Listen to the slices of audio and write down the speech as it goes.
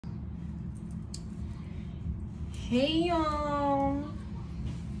Hey y'all,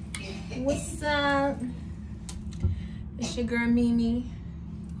 what's up? It's your girl Mimi.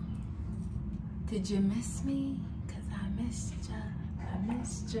 Did you miss me? Cause I missed ya, I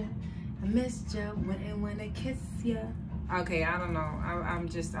missed ya, wouldn't wanna kiss ya. Okay, I don't know, I'm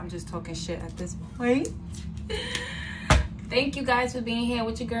just talking shit at this point. Thank you guys for being here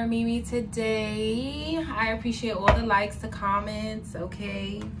with your girl Mimi today. I appreciate all the likes, the comments,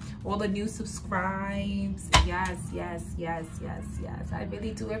 okay? All the new subscribes. Yes. I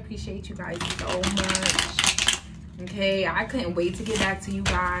really do appreciate you guys so much. Okay, I couldn't wait to get back to you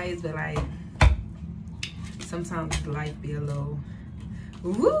guys, but like, sometimes life be a little,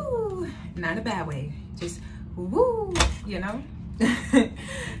 woo, not in a bad way, just woo, you know? I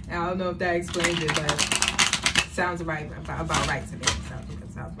don't know if that explains it, but sounds right, about right to me.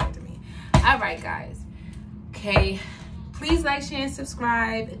 Sounds right to me. All right, guys. Okay, please like, share, and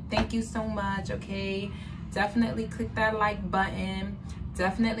subscribe. Thank you so much. Okay, definitely click that like button.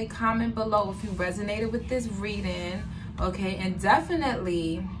 Definitely comment below if you resonated with this reading. Okay, and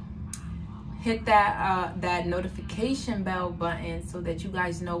definitely hit that that notification bell button so that you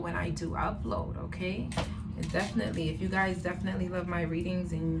guys know when I do upload. Okay, and definitely, if you guys definitely love my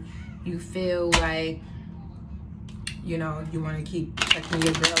readings and you feel like, you know, you want to keep checking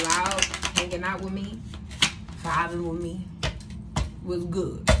your girl out, hanging out with me, vibing with me, was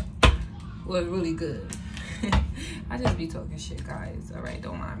good. Was really good. I just be talking shit, guys. All right,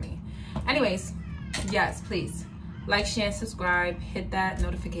 don't mind me. Anyways, yes, please like, share, and subscribe. Hit that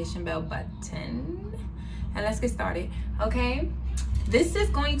notification bell button. And let's get started, okay? This is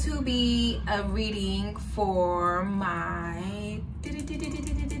going to be a reading for my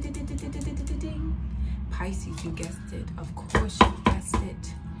Pisces. You guessed it. Of course you guessed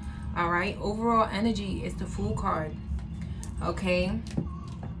it. All right. Overall energy is the Fool card. Okay.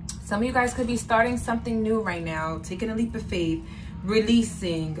 Some of you guys could be starting something new right now, taking a leap of faith,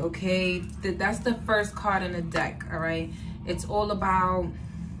 releasing. Okay. That's the first card in the deck. All right. It's all about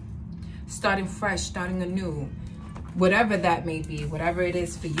starting fresh, starting anew, whatever that may be, whatever it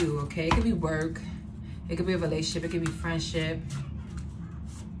is for you. Okay. It could be work. It could be a relationship. It could be friendship.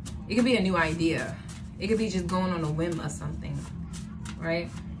 It could be a new idea. It could be just going on a whim or something, right?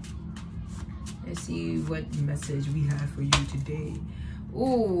 Let's see what message we have for you today.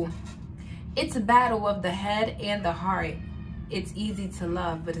 Ooh, it's a battle of the head and the heart. It's easy to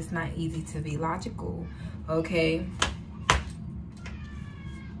love, but it's not easy to be logical, okay?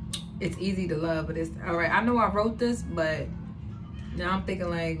 It's easy to love, but it's, all right, I know I wrote this, but now I'm thinking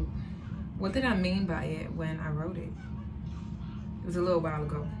like, what did I mean by it when I wrote it? It was a little while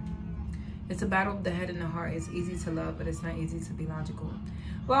ago. It's a battle of the head and the heart. It's easy to love, but it's not easy to be logical.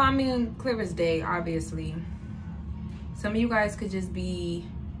 Well, I mean, clear as day, obviously. Some of you guys could just be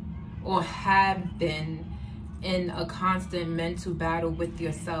or have been in a constant mental battle with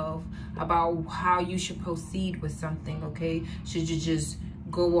yourself about how you should proceed with something, okay? Should you just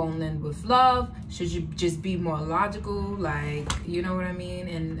go on in with love? Should you just be more logical? Like, you know what I mean?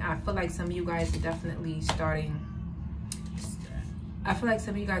 And I feel like some of you guys are definitely starting... I feel like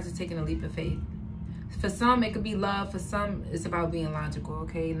some of you guys are taking a leap of faith. For some, it could be love. For some, it's about being logical,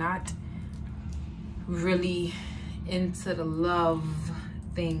 okay? Not really into the love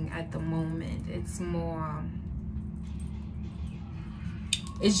thing at the moment. It's more...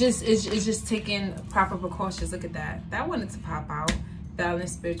 It's just taking proper precautions. Look at that. That wanted to pop out.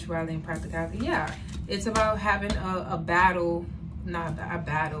 Balance, spirituality, and practicality. Yeah. It's about having a battle. Not a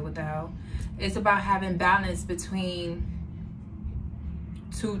battle, what the hell? It's about having balance between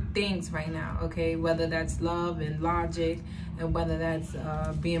two things right now, okay? Whether that's love and logic, and whether that's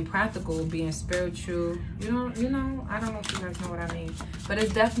being practical, being spiritual, you know, I don't know if you guys know what I mean, but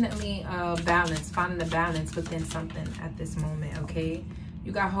it's definitely balance, finding the balance within something at this moment, okay?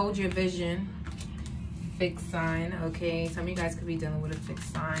 You got hold your vision, fixed sign, okay? Some of you guys could be dealing with a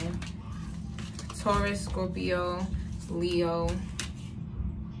fixed sign. Taurus, Scorpio, Leo,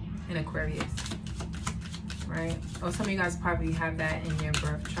 and Aquarius. Right? Or some of you guys probably have that in your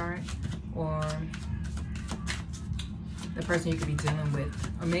birth chart, or the person you could be dealing with,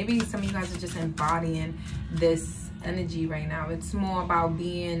 or maybe some of you guys are just embodying this energy right now. It's more about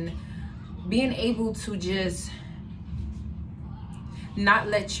being able to just not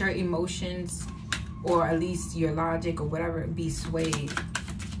let your emotions, or at least your logic or whatever, be swayed,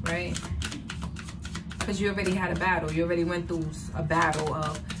 right? Because you already had a battle. You already went through a battle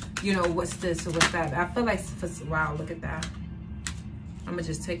of, you know, what's this or what's that. I feel like, wow, look at that. I'm gonna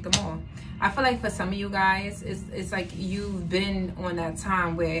just take them all. I feel like for some of you guys, it's like you've been on that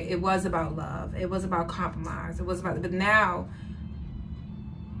time where it was about love. It was about compromise. It was about, but now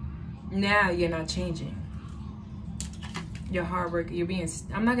you're not changing. Your hard work, you're being,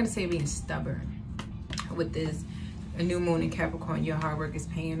 I'm not gonna say being stubborn with this a new moon in Capricorn. Your hard work is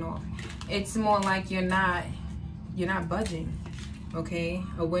paying off. It's more like you're not budging. Okay,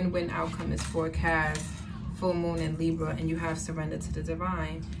 a win-win outcome is forecast. Full moon in Libra, and you have surrender to the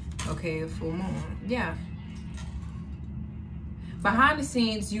divine. Okay, a full moon. Yeah. Behind the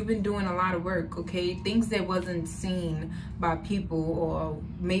scenes, you've been doing a lot of work, okay? Things that wasn't seen by people, or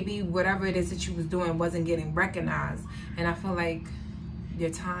maybe whatever it is that you was doing wasn't getting recognized. And I feel like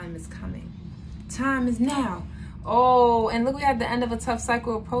your time is coming. Time is now. Oh, and look, we have the end of a tough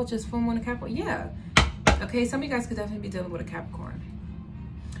cycle approaches, full moon in Capricorn. Yeah. Okay, some of you guys could definitely be dealing with a Capricorn,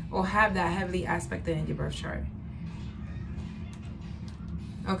 or have that heavily aspected in your birth chart.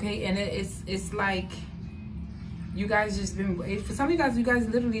 Okay, and it's like you guys just been, for some of you guys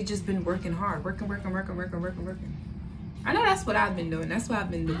literally just been working hard, working. I know that's what I've been doing. That's why I've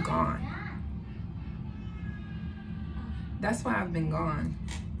been gone. That's why I've been gone.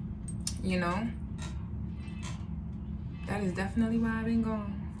 You know, that is definitely why I've been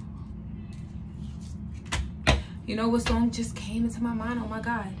gone. You know what song just came into my mind? Oh my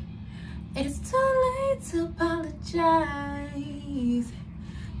God. It's too late to apologize.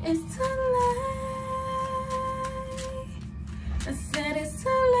 It's too late. I said it's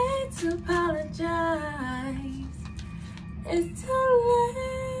too late to apologize. It's too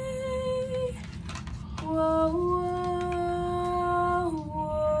late. Whoa, whoa,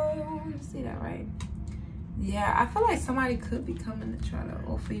 whoa. You see that, right? Yeah, I feel like somebody could be coming to try to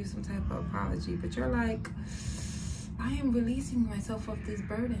offer you some type of apology, but you're like, I am releasing myself of this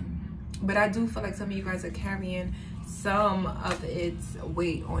burden. But I do feel like some of you guys are carrying some of its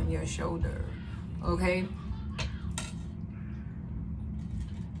weight on your shoulder. Okay?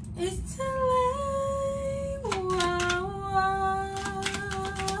 It's too late. Whoa,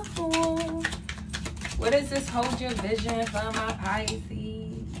 whoa. What is this? Hold your vision for my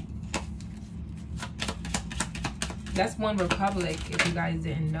Pisces. That's One Republic, if you guys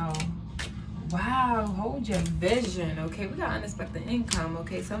didn't know. Wow, hold your vision. Okay, we got unexpected income.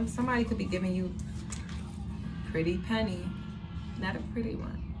 Okay, somebody could be giving you pretty penny. Not a pretty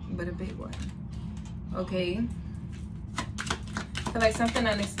one, but a big one. Okay, I feel like something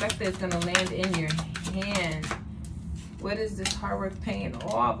unexpected is gonna land in your hand. What is this hard work paying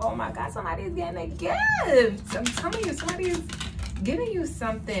off? Oh my God, somebody's getting a gift. I'm telling you, somebody is giving you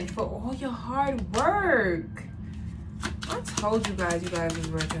something for all your hard work. I told you guys was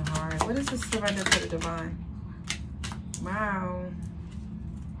working hard. What is this surrender to the divine? Wow.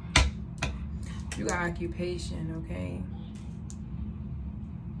 You got occupation, okay?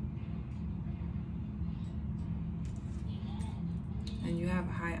 And you have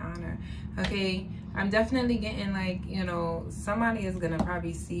a high honor. Okay, I'm definitely getting like, you know, somebody is gonna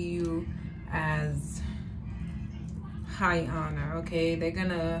probably see you as high honor, okay? They're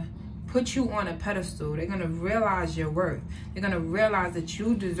gonna put you on a pedestal. They're gonna realize your worth. They're gonna realize that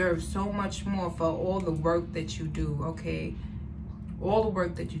you deserve so much more for all the work that you do, okay? All the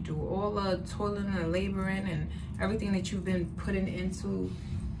work that you do, all the toiling and laboring and everything that you've been putting into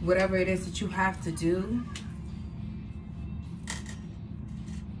whatever it is that you have to do.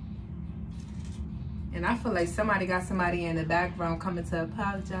 And I feel like somebody got somebody in the background coming to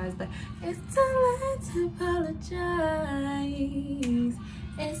apologize, but it's too late to apologize.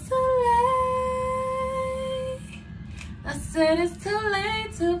 It's too late. I said it's too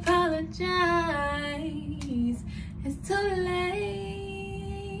late to apologize. It's too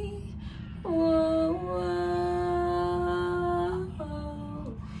late. Whoa,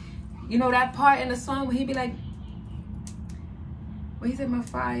 whoa. You know that part in the song where he be like, he said my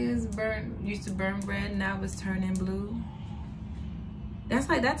fires used to burn red, now it's turning blue. That's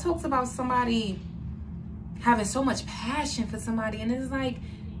like, that talks about somebody having so much passion for somebody, and it's like,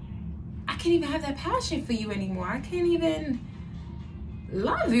 I can't even have that passion for you anymore. I can't even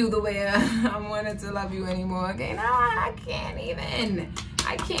love you the way I wanted to love you anymore. Okay, no, I can't even.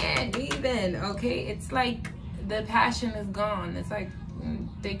 Okay, it's like the passion is gone. It's like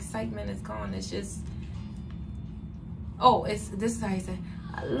the excitement is gone. It's just, oh, this is how he said,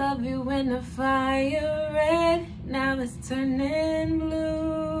 I love you when the fire red, now it's turning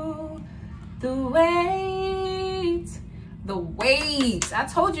blue. The weight. I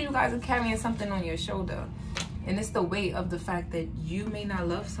told you guys are carrying something on your shoulder. And it's the weight of the fact that you may not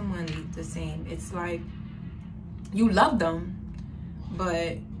love someone the same. It's like you love them,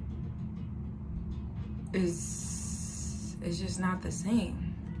 but it's just not the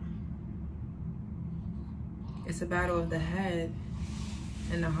same. It's a battle of the head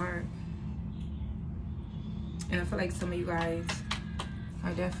and the heart. And I feel like some of you guys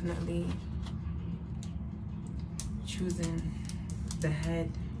are definitely choosing the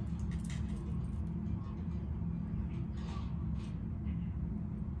head.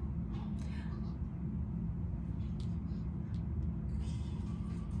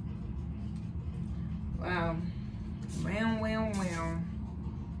 Wow. Well.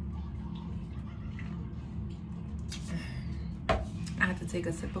 I have to take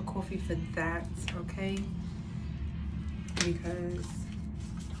a sip of coffee for that, okay? Because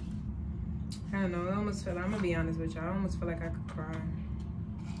I don't know, I almost feel, I'm gonna be honest with you, I almost feel like I could cry.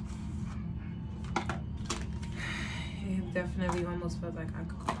 It definitely almost felt like I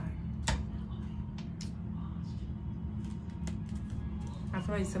could cry. I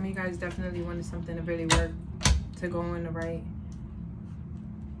feel like some of you guys definitely wanted something to really work, to go in the right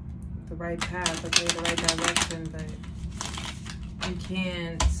path, okay, the right direction, but you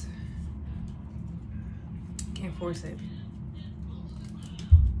can't force it.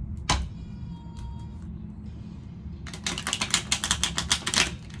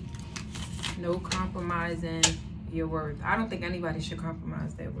 No compromising your worth. I don't think anybody should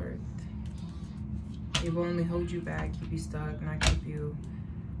compromise their worth. It will only hold you back, keep you stuck, not keep you.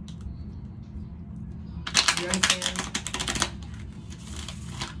 You understand?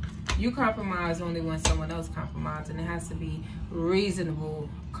 You compromise only when someone else compromises, and it has to be reasonable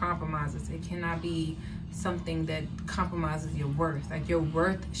compromises. It cannot be something that compromises your worth. Like, your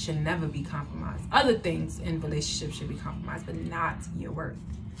worth should never be compromised. Other things in relationships should be compromised, but not your worth.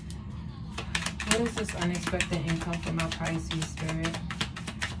 What is this unexpected income from my Pisces spirit?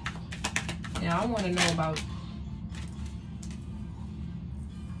 Yeah, I want to know about.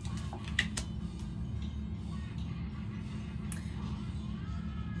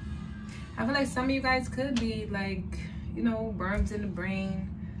 I feel like some of you guys could be like, you know, worms in the brain,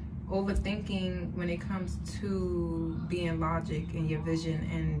 overthinking when it comes to being logic and your vision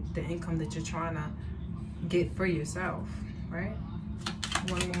and the income that you're trying to get for yourself, right?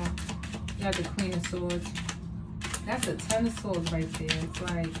 One more. You got the Queen of Swords. That's a 10 of Swords right there. It's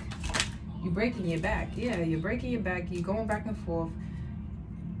like you're breaking your back. Yeah, you're breaking your back. You're going back and forth.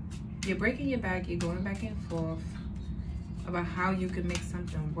 You're breaking your back. You're going back and forth about how you can make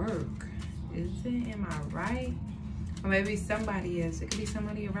something work. Is it? Am I right? Or maybe somebody is. It could be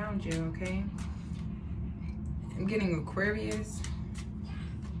somebody around you, okay? I'm getting Aquarius.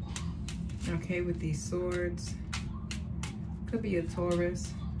 Okay, with these swords. Could be a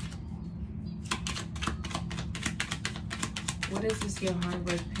Taurus. What is this your hard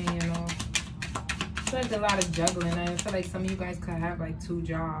work paying off? I feel like a lot of juggling. I feel like some of you guys could have like 2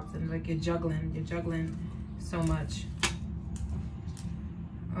 jobs and like you're juggling so much.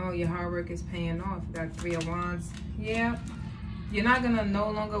 Oh, your hard work is paying off. You got 3 of Wands. Yeah. You're not gonna no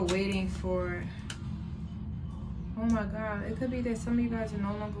longer waiting for, oh my God. It could be that some of you guys are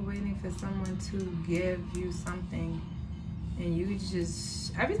no longer waiting for someone to give you something. And you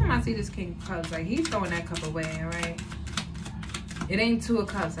just, every time I see this King of Cups, like he's throwing that cup away, all right? It ain't 2 of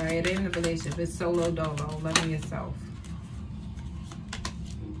Cups, all right? It ain't a relationship. It's solo dolo, loving yourself.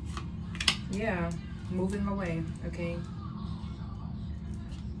 Yeah, moving away, okay?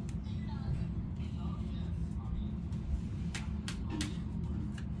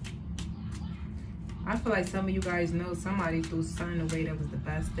 I feel like some of you guys know somebody threw something away that was the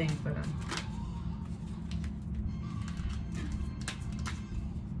best thing for them.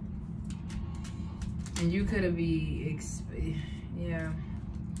 And you could be, yeah.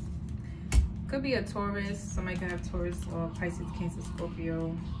 Could be a Taurus. Somebody could have Taurus or Pisces, Cancer,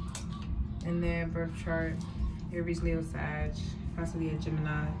 Scorpio in their birth chart. Aries, Leo, Sag, possibly a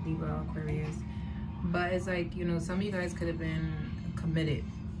Gemini, Libra, Aquarius. But it's like, you know, some of you guys could have been committed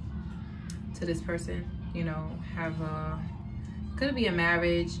to this person, you know, could be a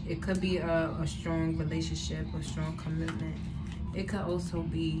marriage, it could be a strong relationship, a strong commitment. It could also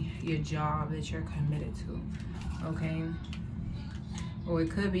be your job that you're committed to, okay? Or it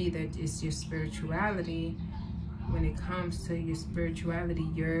could be that it's your spirituality. When it comes to your spirituality,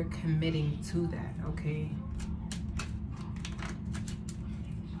 you're committing to that, okay?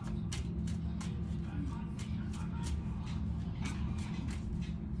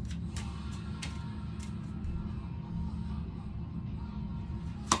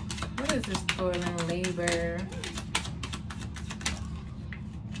 What is this toil and labor?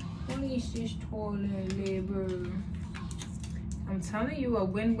 What is this toil and labor? I'm telling you, a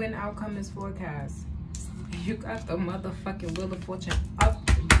win-win outcome is forecast. You got the motherfucking Wheel of Fortune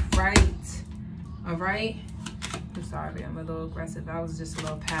upright. All right? I'm sorry, I'm a little aggressive. I was just a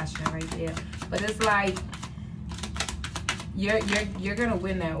little passionate right there. But it's like you're gonna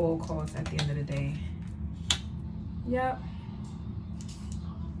win at all costs at the end of the day. Yep.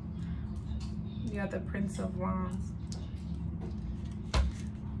 You got the Prince of Wands.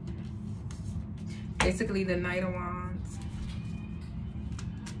 Basically the Knight of Wands.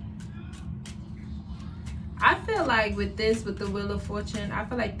 I feel like with this, with the Wheel of Fortune, I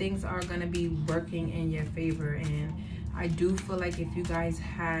feel like things are going to be working in your favor. And I do feel like if you guys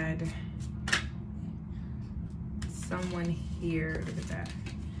had someone here, look at that.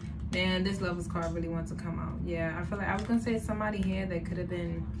 Man, this Lovers card really wants to come out. Yeah, I feel like I was going to say somebody here that could have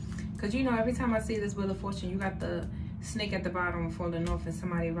been, because you know, every time I see this Wheel of Fortune, you got the snake at the bottom falling off and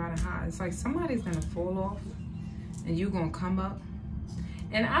somebody riding high. It's like somebody's going to fall off and you're going to come up.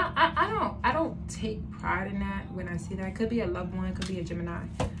 And I don't take pride in that when I see that. It could be a loved one, it could be a Gemini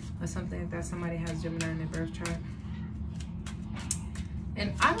or something like that. Somebody has Gemini in their birth chart.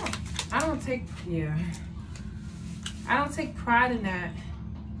 And I don't take, yeah. I don't take pride in that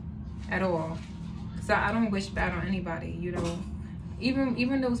at all. Because I don't wish bad on anybody, you know.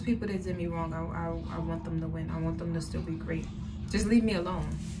 Even those people that did me wrong, I want them to win. I want them to still be great. Just leave me alone.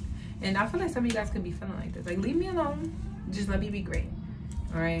 And I feel like some of you guys could be feeling like this. Like, leave me alone. Just let me be great.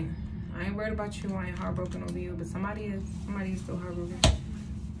 All right, I ain't worried about you. I ain't heartbroken over you, but somebody is still heartbroken.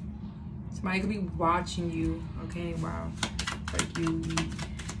 Somebody could be watching you. Okay, wow, like you.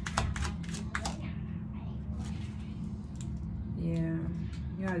 Yeah,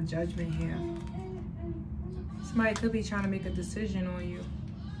 you got a Judgment here. Somebody could be trying to make a decision on you,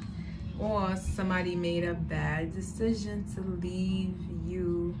 or somebody made a bad decision to leave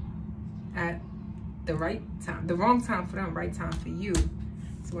you at the right time, the wrong time for them, right time for you.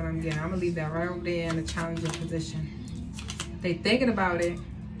 That's what I'm getting. I'm gonna leave that right over there in a challenging position. They thinking about it.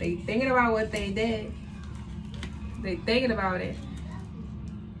 They thinking about what they did. They thinking about it.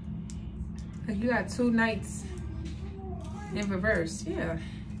 Like, you got 2 Knights in reverse. Yeah.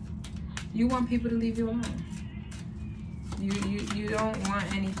 You want people to leave you alone. You don't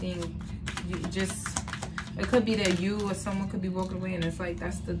want anything. You just, it could be that you or someone could be walking away and it's like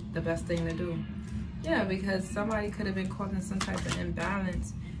that's the best thing to do. Yeah, because somebody could have been causing some type of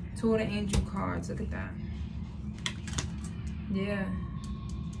imbalance. 2 of the Angel cards. Look at that. Yeah.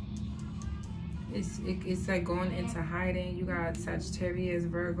 It's like going into hiding. You got Sagittarius,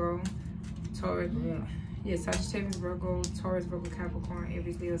 Virgo, Taurus. Yeah, Sagittarius, Virgo, Taurus, Virgo, Capricorn,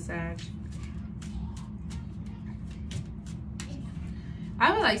 Aries, Leo, Sag.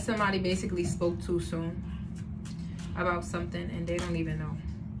 I feel like somebody basically spoke too soon about something and they don't even know.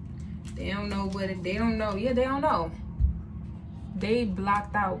 They don't know what it, they don't know. Yeah, they don't know. They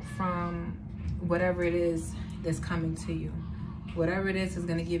blocked out from whatever it is that's coming to you. Whatever it is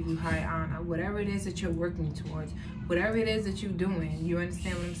going to give you high honor. Whatever it is that you're working towards. Whatever it is that you're doing. You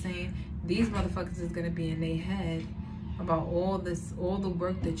understand what I'm saying? These motherfuckers is going to be in their head about all this, all the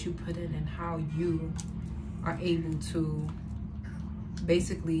work that you put in and how you are able to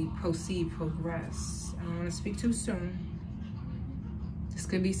basically progress. I don't want to speak too soon. This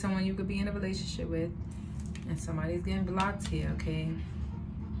could be someone you could be in a relationship with. And somebody's getting blocked here, okay?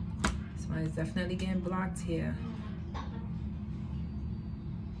 Somebody's definitely getting blocked here.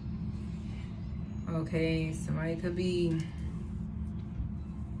 Okay, somebody could be...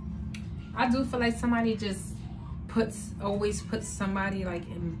 I do feel like somebody just always puts somebody like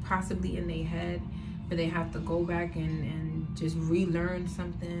possibly in their head, but they have to go back and just relearn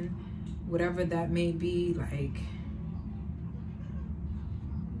something, whatever that may be. Like,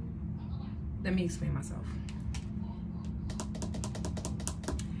 let me explain myself.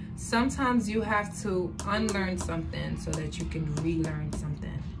 Sometimes you have to unlearn something so that you can relearn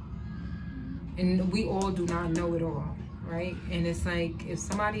something. And we all do not know it all, right? And it's like, if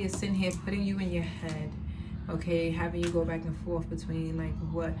somebody is sitting here putting you in your head, okay, having you go back and forth between like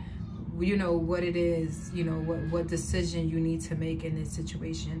what, you know, what it is, you know, what decision you need to make in this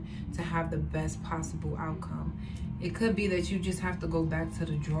situation to have the best possible outcome. It could be that you just have to go back to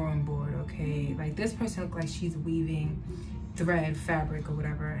the drawing board, okay? Like, this person looks like she's weaving thread, fabric, or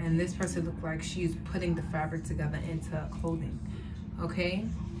whatever, and this person looks like she's putting the fabric together into clothing, okay?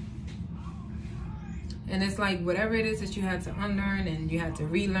 And it's like, whatever it is that you had to unlearn and you had to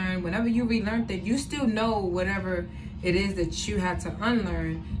relearn, whenever you relearned it, you still know whatever it is that you had to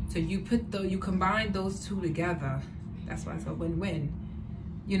unlearn. So you you combine those two together. That's why it's a win-win,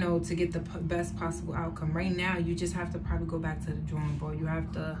 you know, to get the best possible outcome. Right now, you just have to probably go back to the drawing board. You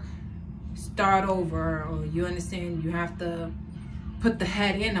have to start over, or you understand, you have to put the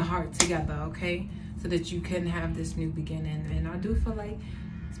head and the heart together, okay? So that you can have this new beginning. And I do feel like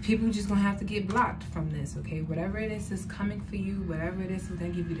people just gonna have to get blocked from this, okay? Whatever it is that's coming for you, whatever it is that's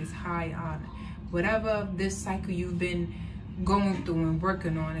gonna give you this high honor, whatever this cycle you've been going through and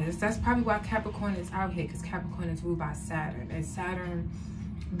working on is, that's probably why Capricorn is out here, because Capricorn is ruled by Saturn, and Saturn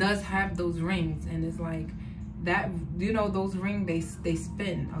does have those rings, and it's like that, you know, those rings, they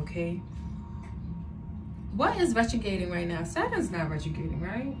spin, okay? what is retrograding right now? Saturn's not retrograding,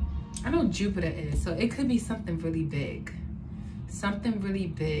 right? I know Jupiter is, so it could be something really big. Something really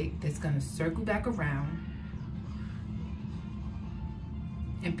big that's gonna circle back around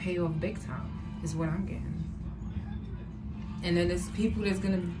and pay off big time is what I'm getting. And then there's people that's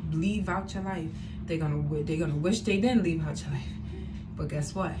gonna leave out your life. They're gonna wish they didn't leave out your life. But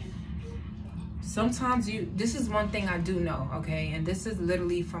guess what? Sometimes this is one thing I do know, okay? And this is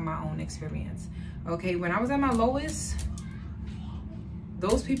literally from my own experience. Okay, when I was at my lowest,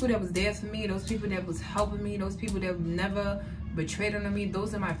 those people that was there for me, those people that was helping me, those people that never betrayed on me,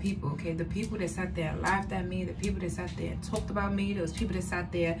 those are my people, okay? The people that sat there and laughed at me, the people that sat there and talked about me, those people that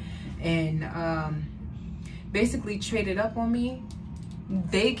sat there and basically traded up on me,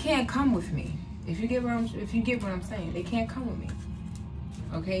 they can't come with me. If you get what I'm saying, they can't come with me.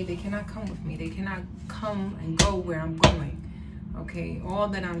 Okay, they cannot come with me. They cannot come and go where I'm going. Okay, all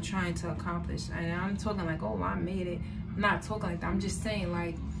that I'm trying to accomplish, and I'm talking like, oh, I made it. I'm not talking like that. I'm just saying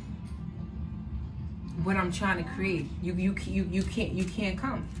like what I'm trying to create. You can't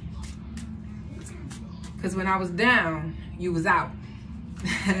come. Because when I was down, you was out.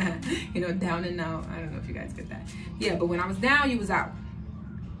 You know, down and out. I don't know if you guys get that. Yeah, but when I was down, you was out.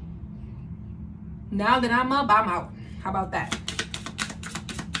 Now that I'm up, I'm out. How about that?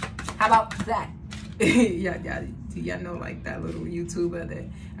 How about that? Y'all know like that little YouTuber that,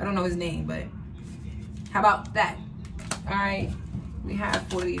 I don't know his name, but how about that? All right, we have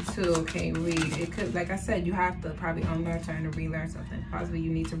 42. Okay, read. It could, like I said, you have to probably unlearn something to relearn something. Possibly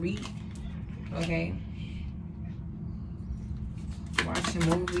you need to read. Okay. Watch a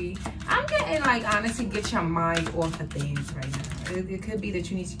movie. I'm getting like, honestly, get your mind off of things right now. It could be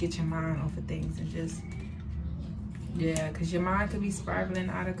that you need to get your mind off of things and just, yeah, because your mind could be spiraling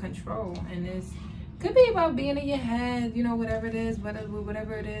out of control, and it's could be about being in your head, you know, whatever it is,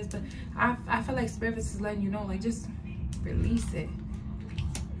 whatever it is. But I feel like Spirit is letting you know, like, just release it.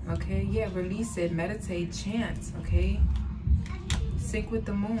 Okay, yeah, release it. Meditate, chant. Okay, sync with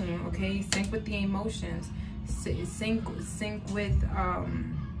the moon. Okay, sync with the emotions. Sync with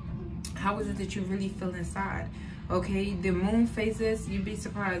how is it that you really feel inside. Okay, the moon phases, you'd be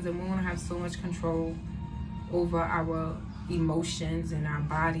surprised, the moon has so much control over our emotions and our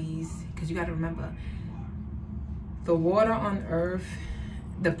bodies, because you got to remember, the water on earth,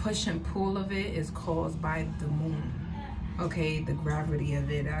 the push and pull of it is caused by the moon. Okay, the gravity of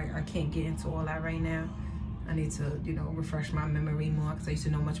it, I can't get into all that right now. I need to, you know, refresh my memory more, because I used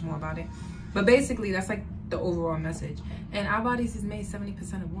to know much more about it. But basically, that's like the overall message. And our bodies is made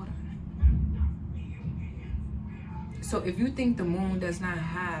 70% of water. So if you think the moon does not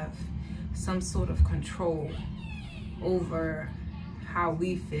have some sort of control over how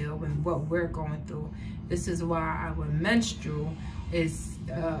we feel and what we're going through, this is why our menstrual is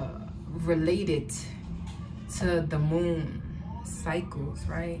related to the moon cycles,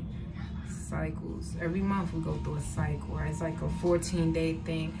 right? Cycles. Every month we go through a cycle, right? It's like a 14-day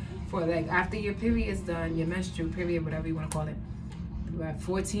thing. For like after your period's done, your menstrual period, whatever you want to call it, about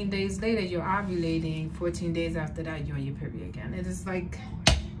 14 days later you're ovulating. 14 days after that you're on your period again. It is like,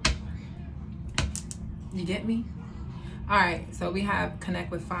 you get me? All right, so we have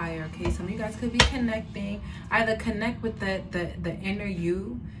connect with fire. Okay, some of you guys could be connecting, either connect with the inner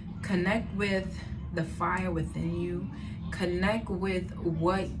you, connect with the fire within you, connect with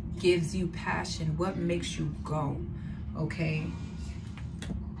what gives you passion, what makes you go. Okay,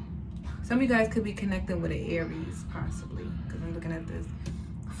 some of you guys could be connecting with an Aries, possibly, because I'm looking at this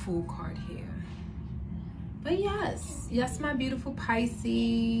Fool card here. But yes, my beautiful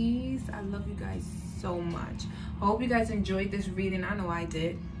Pisces, I love you guys so much. I hope you guys enjoyed this reading. I know I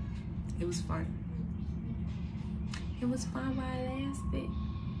did. It was fun. It was fun while it lasted.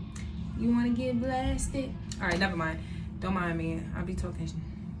 You want to get blasted? All right, never mind. Don't mind me. I'll be talking.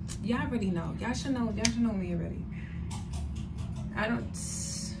 Y'all already know. Y'all should know. Y'all should know me already.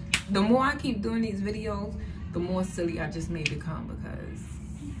 The more I keep doing these videos, the more silly I just may become, because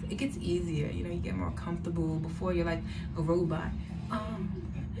it gets easier. You know, you get more comfortable. Before you're like a robot.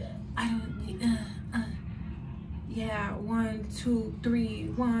 Yeah, 1, 2, 3,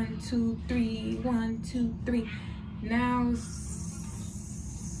 1, 2, 3, 1, 2, 3. Now,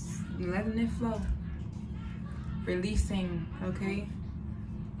 letting it flow. Releasing, okay?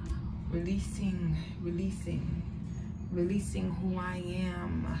 Releasing who I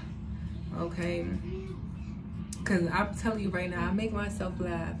am, okay? Because I'm telling you right now, I make myself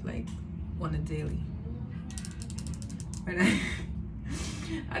laugh like on a daily.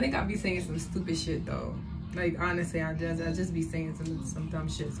 I think I'll be saying some stupid shit though. Like, honestly, I just be saying some dumb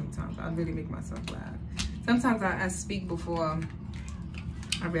shit sometimes. I really make myself laugh. Sometimes I speak before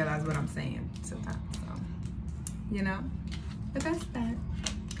I realize what I'm saying sometimes. So, you know. But that's that.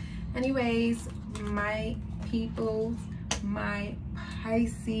 Anyways, my people, my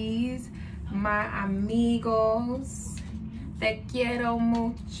Pisces, my amigos, te quiero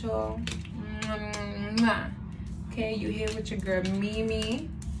mucho. Okay, you here with your girl Mimi.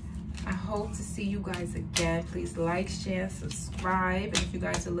 I hope to see you guys again. Please like, share, subscribe. And if you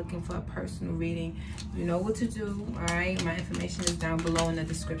guys are looking for a personal reading, you know what to do. All right, my information is down below in the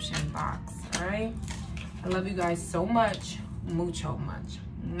description box. All right, I love you guys so much, mucho much.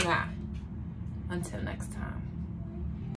 Until next time.